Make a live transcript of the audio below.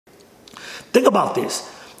Think about this.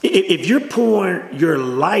 If you're pouring your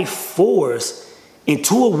life force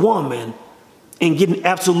into a woman and getting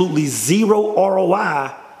absolutely zero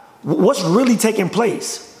ROI, what's really taking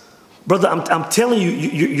place? Brother, I'm telling you,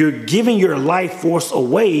 you're giving your life force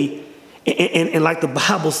away. And like the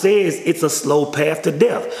Bible says, it's a slow path to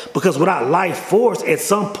death. Because without life force, at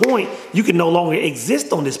some point, you can no longer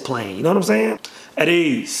exist on this plane. You know what I'm saying? At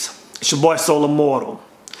ease. It's your boy Soul Immortal.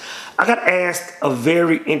 I got asked a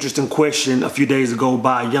very interesting question a few days ago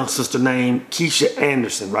by a young sister named Keisha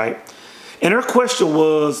Anderson, right? And her question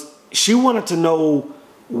was, she wanted to know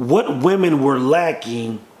what women were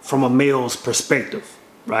lacking from a male's perspective,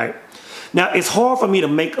 right? Now, it's hard for me to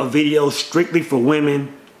make a video strictly for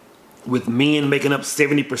women with men making up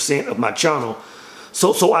 70% of my channel.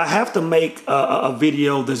 So I have to make a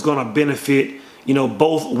video that's gonna benefit, you know,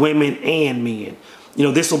 both women and men. You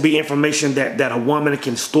know, this will be information that a woman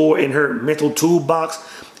can store in her mental toolbox,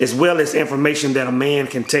 as well as information that a man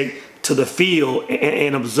can take to the field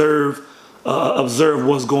and observe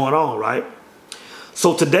what's going on, right?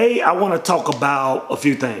 So today I want to talk about a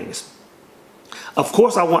few things. Of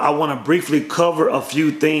course, I want to briefly cover a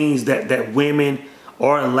few things that women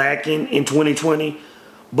are lacking in 2020.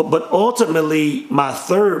 But ultimately, my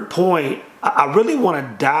third point, I really want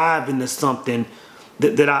to dive into something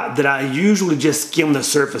that I usually just skim the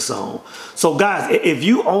surface on. So guys, if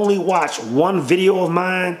you only watch one video of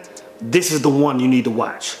mine, this is the one you need to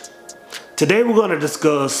watch. Today we're going to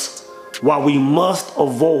discuss why we must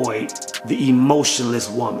avoid the emotionless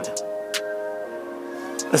woman.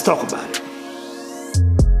 Let's talk about it.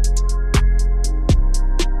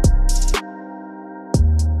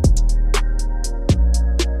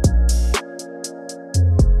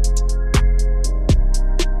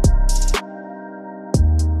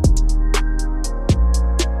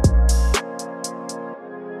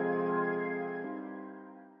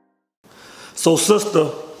 So sister,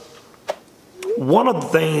 one of the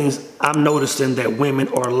things I'm noticing that women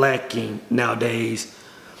are lacking nowadays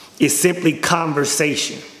is simply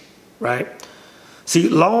conversation, right? See,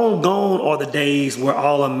 long gone are the days where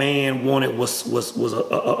all a man wanted was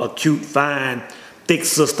a cute, fine, thick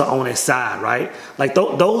sister on his side, right? Like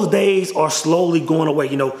those days are slowly going away.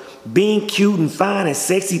 You know, being cute and fine and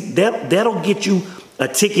sexy, that'll get you a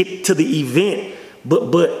ticket to the event.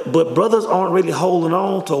 But brothers aren't really holding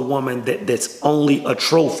on to a woman that's only a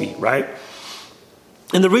trophy, right?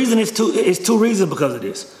 And the reason is two reasons because of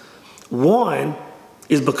this. One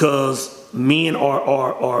is because men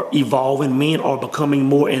are evolving, men are becoming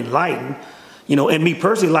more enlightened. You know, and me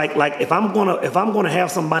personally, like if I'm gonna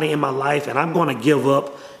have somebody in my life and I'm gonna give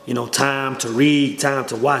up, you know, time to read, time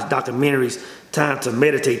to watch documentaries, time to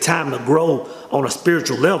meditate, time to grow on a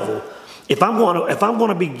spiritual level. If I'm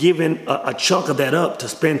gonna be giving a chunk of that up to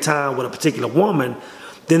spend time with a particular woman,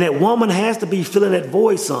 then that woman has to be feeling that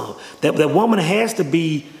voice on. That woman has to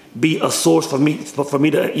be a source for me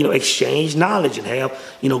to, you know, exchange knowledge and have,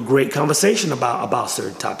 you know, great conversation about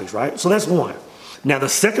certain topics, right? So that's one. Now the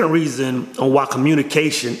second reason on why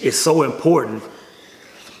communication is so important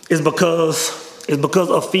is because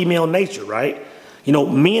of female nature, right? You know,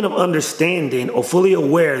 men of understanding are fully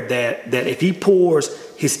aware that if he pours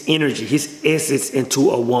his energy, his essence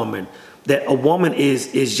into a woman, that a woman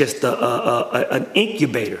is just an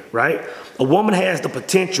incubator, right? A woman has the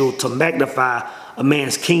potential to magnify a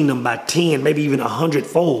man's kingdom by 10, maybe even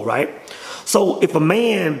 100-fold, right? So if a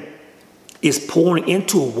man is pouring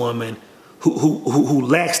into a woman who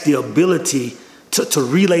lacks the ability to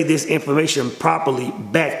relay this information properly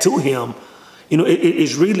back to him, you know,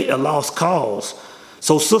 it's really a lost cause.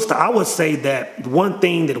 So sister, I would say that one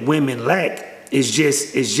thing that women lack is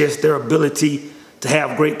just their ability to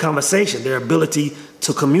have great conversation, their ability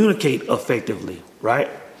to communicate effectively, right?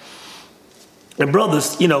 And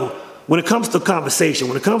brothers, you know, when it comes to conversation,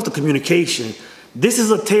 when it comes to communication, this is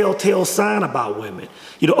a telltale sign about women.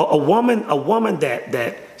 You know, a woman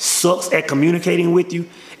that sucks at communicating with you,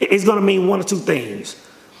 it's gonna mean one or two things.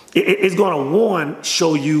 It's gonna, one,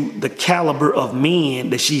 show you the caliber of men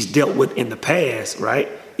that she's dealt with in the past, right?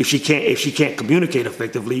 If she can't communicate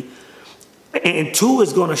effectively. And two,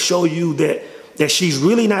 it's gonna show you that she's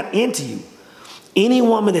really not into you. Any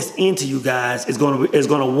woman that's into you guys is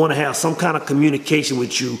gonna want to have some kind of communication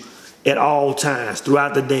with you at all times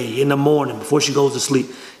throughout the day, in the morning, before she goes to sleep.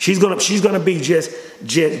 She's gonna be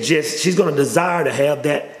she's gonna desire to have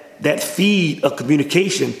that feed of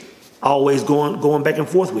communication always going back and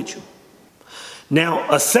forth with you.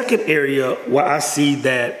 Now, a second area where I see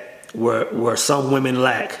that where some women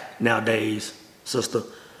lack nowadays, sister,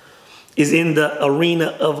 is in the arena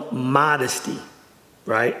of modesty,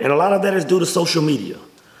 right? And a lot of that is due to social media.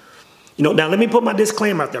 Now let me put my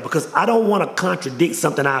disclaimer out there because I don't want to contradict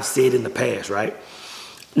something I've said in the past, right?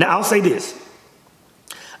 Now I'll say this.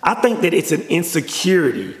 I think that it's an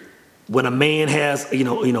insecurity when a man has,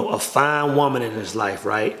 a fine woman in his life,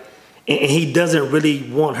 right? And he doesn't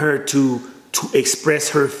really want her to express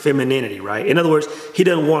her femininity, right? In other words, he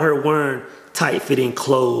doesn't want her wearing tight-fitting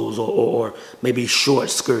clothes or maybe short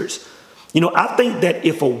skirts. I think that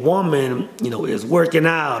if a woman, is working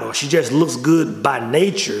out or she just looks good by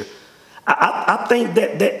nature, I think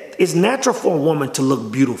that it's natural for a woman to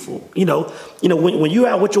look beautiful. When you're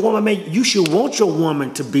out with your woman, man, you should want your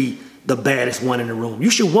woman to be the baddest one in the room. You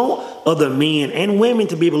should want other men and women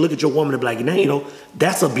to be able to look at your woman and be like,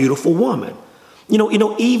 that's a beautiful woman.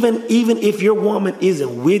 Even if your woman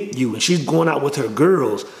isn't with you and she's going out with her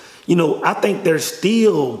girls, I think there's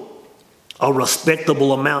still a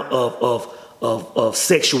respectable amount of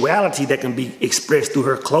sexuality that can be expressed through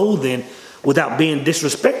her clothing without being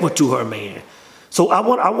disrespectful to her man. So I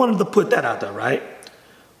wanted to put that out there, right?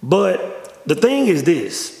 But the thing is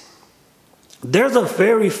this. There's a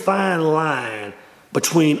very fine line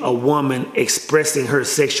between a woman expressing her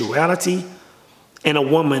sexuality and a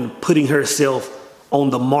woman putting herself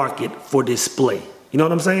on the market for display. You know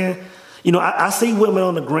what I'm saying? I see women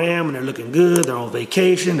on the gram and they're looking good. They're on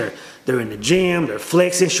vacation. They're in the gym. They're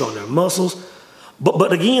flexing, showing their muscles.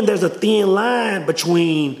 But again, there's a thin line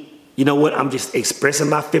between, I'm just expressing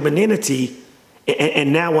my femininity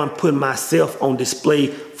and now I'm putting myself on display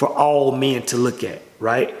for all men to look at,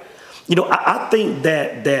 right? I think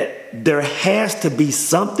that there has to be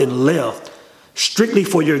something left strictly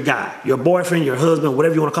for your guy, your boyfriend, your husband,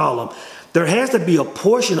 whatever you want to call him. There has to be a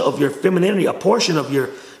portion of your femininity, a portion of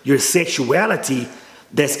your sexuality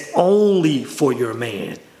that's only for your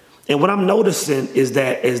man. And what I'm noticing is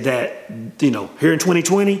that here in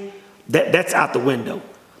 2020, that's out the window.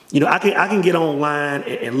 I can get online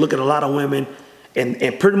and look at a lot of women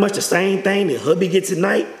and pretty much the same thing that hubby gets at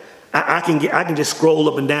night. I can just scroll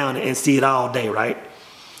up and down and see it all day, right?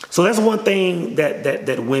 So that's one thing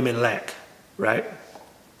that women lack, right?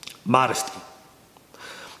 Modesty.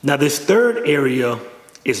 Now this third area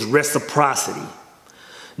is reciprocity.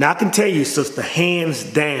 Now I can tell you, sister, hands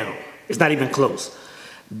down, it's not even close.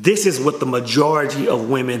 This is what the majority of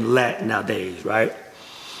women lack nowadays, right?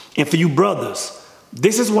 And for you brothers,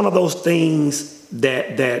 this is one of those things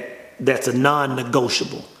that's a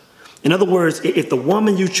non-negotiable. In other words, if the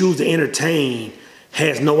woman you choose to entertain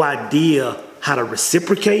has no idea how to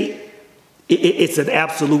reciprocate, it's an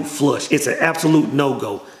absolute flush. It's an absolute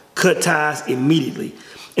no-go. Cut ties immediately.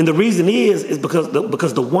 And the reason is because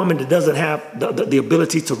the woman that doesn't have the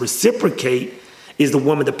ability to reciprocate is the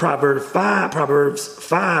woman that Proverbs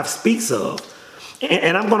 5 speaks of.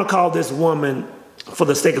 And I'm going to call this woman, for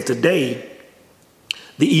the sake of today,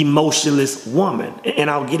 the emotionless woman. And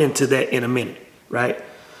I'll get into that in a minute, right?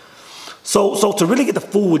 So to really get the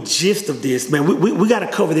full gist of this, man, we got to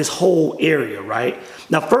cover this whole area, right?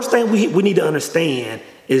 Now, first thing we need to understand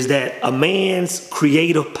is that a man's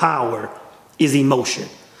creative power is emotion.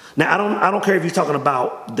 Now, I don't care if you're talking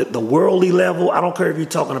about the worldly level. I don't care if you're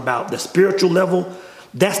talking about the spiritual level.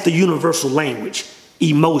 That's the universal language,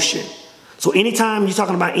 emotion. So anytime you're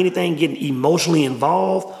talking about anything getting emotionally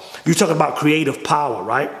involved, you're talking about creative power,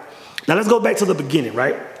 right? Now, let's go back to the beginning,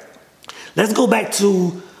 right? Let's go back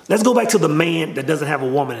to the man that doesn't have a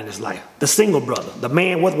woman in his life, the single brother, the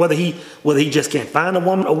man, whether he just can't find a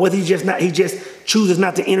woman or whether he just chooses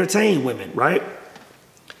not to entertain women, right?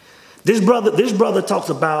 This brother talks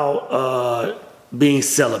about being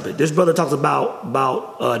celibate. This brother talks about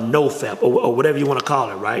nofap or whatever you want to call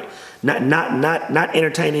it, right? Not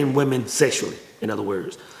entertaining women sexually, in other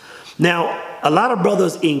words. Now, a lot of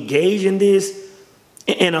brothers engage in this,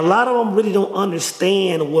 and a lot of them really don't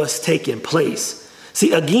understand what's taking place.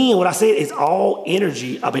 See, again, what I said is all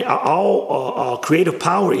energy. I mean, all creative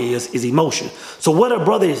power is emotion. So what a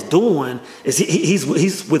brother is doing is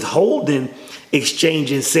he's withholding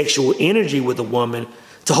exchanging sexual energy with a woman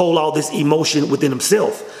to hold all this emotion within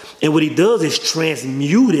himself. And what he does is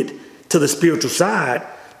transmute it to the spiritual side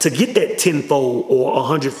to get that tenfold or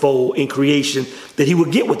 100-fold in creation that he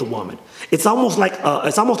would get with a woman. It's almost like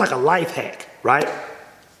a life hack, right?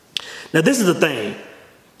 Now, this is the thing.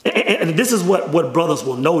 And this is what brothers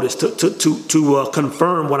will notice to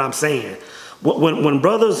confirm what I'm saying. When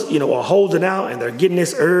brothers, are holding out and they're getting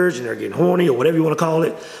this urge and they're getting horny or whatever you want to call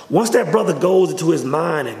it, once that brother goes into his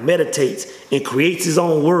mind and meditates and creates his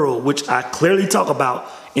own world, which I clearly talk about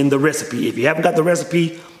in the recipe. If you haven't got the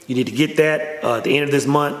recipe, you need to get that at the end of this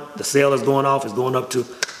month. The sale is going off. It's going up to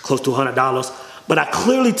close to $100. But I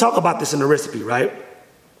clearly talk about this in the recipe, right?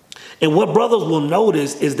 And what brothers will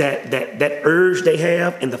notice is that urge they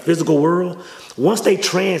have in the physical world, once they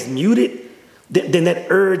transmute it, then that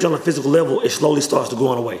urge on the physical level, it slowly starts to go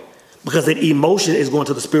on away. Because that emotion is going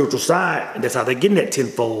to the spiritual side, and that's how they're getting that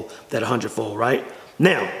tenfold, that 100-fold, right?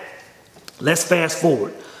 Now, let's fast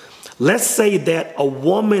forward. Let's say that a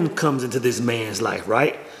woman comes into this man's life,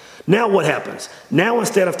 right? Now what happens? Now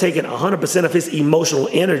instead of taking 100% of his emotional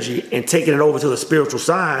energy and taking it over to the spiritual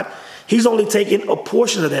side, he's only taking a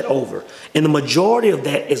portion of that over. And the majority of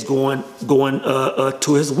that is going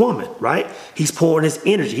to his woman, right? He's pouring his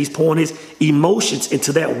energy. He's pouring his emotions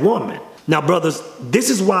into that woman. Now, brothers, this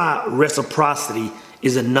is why reciprocity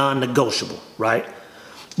is a non-negotiable, right?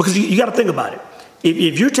 Because you got to think about it.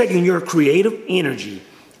 If you're taking your creative energy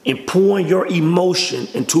and pouring your emotion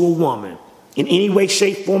into a woman in any way,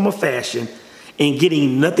 shape, form, or fashion and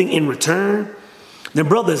getting nothing in return, then,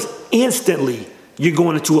 brothers, instantly you're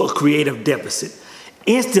going into a creative deficit.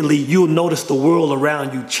 Instantly, you'll notice the world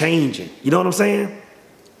around you changing. You know what I'm saying?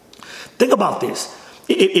 Think about this.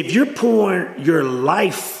 If you're pouring your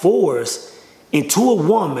life force into a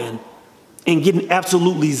woman and getting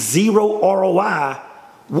absolutely zero ROI,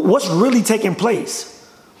 what's really taking place?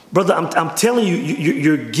 Brother, I'm telling you,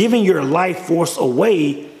 you're giving your life force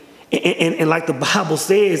away. And like the Bible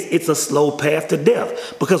says, it's a slow path to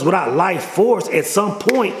death. Because without life force, at some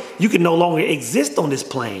point, you can no longer exist on this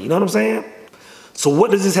plane. You know what I'm saying? So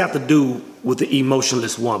what does this have to do with the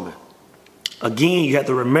emotionless woman? Again, you have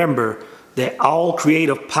to remember that all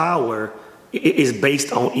creative power is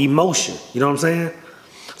based on emotion. You know what I'm saying?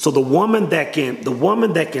 So the woman that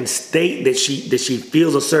can state that she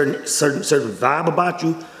feels a certain vibe about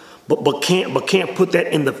you, but can't put that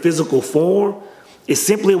in the physical form, is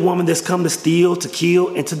simply a woman that's come to steal, to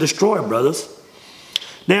kill, and to destroy, brothers.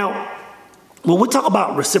 Now, when we talk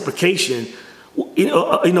about reciprocation,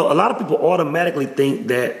 a lot of people automatically think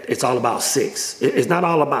that it's all about sex. It's not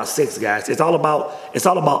all about sex, guys. It's all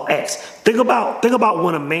about acts. Think about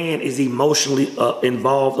when a man is emotionally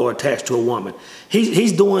involved or attached to a woman.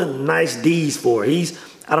 He's doing nice deeds for her. He's,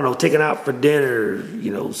 I don't know, taking her out for dinner,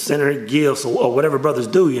 sending her gifts or whatever brothers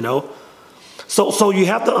do, So you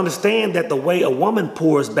have to understand that the way a woman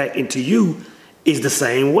pours back into you is the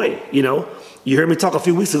same way, You heard me talk a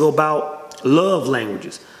few weeks ago about love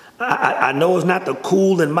languages. I know it's not the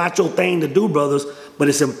cool and macho thing to do, brothers, but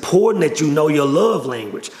it's important that you know your love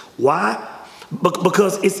language. Why?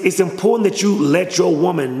 Because it's important that you let your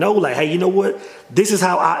woman know, like, hey, you know what? This is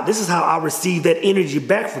how I receive that energy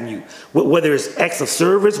back from you. Whether it's acts of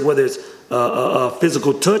service, whether it's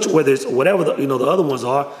physical touch, whether it's whatever the other ones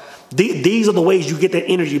are. These are the ways you get that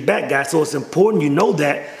energy back, guys. So it's important you know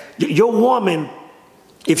that your woman,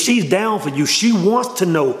 if she's down for you, she wants to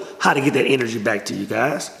know how to get that energy back to you,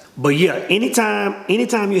 guys. But yeah,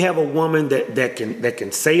 anytime you have a woman that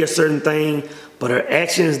can say a certain thing, but her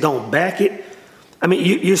actions don't back it, I mean,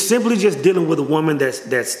 you're simply just dealing with a woman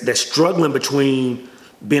that's struggling between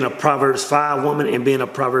being a Proverbs 5 woman and being a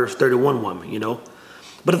Proverbs 31 woman,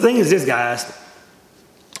 But the thing is this, guys,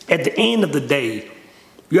 at the end of the day,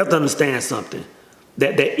 you have to understand something,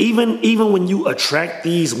 that even when you attract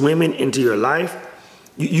these women into your life,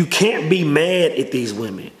 you can't be mad at these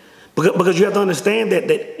women. Because you have to understand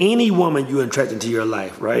that any woman you attract into your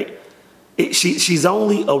life, right, she's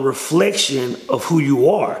only a reflection of who you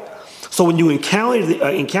are. So when you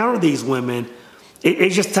encounter these women,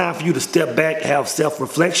 it's just time for you to step back, have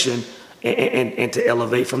self-reflection, and to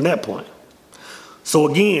elevate from that point. So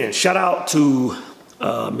again, shout out to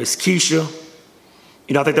Miss Keisha.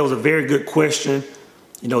 I think that was a very good question,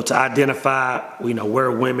 to identify,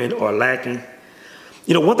 where women are lacking.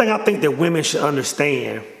 One thing I think that women should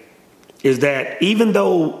understand is that even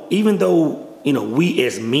though we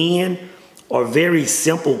as men are very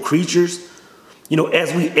simple creatures,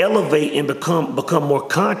 as we elevate and become more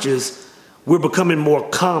conscious, we're becoming more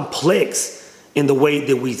complex in the way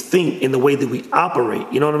that we think, in the way that we operate.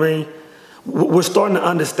 You know what I mean? We're starting to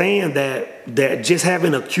understand that just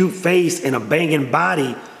having a cute face and a banging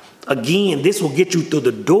body, again, this will get you through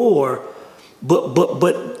the door, but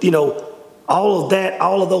all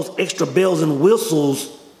of those extra bells and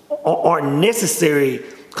whistles aren't necessary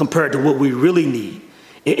compared to what we really need.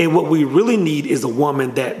 And what we really need is a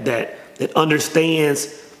woman that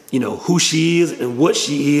understands, who she is and what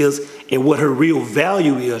she is and what her real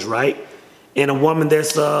value is, right? And a woman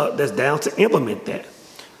that's down to implement that.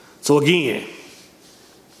 So again,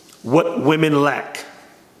 what women lack.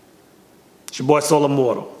 It's your boy Soul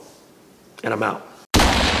Immortal, and I'm out.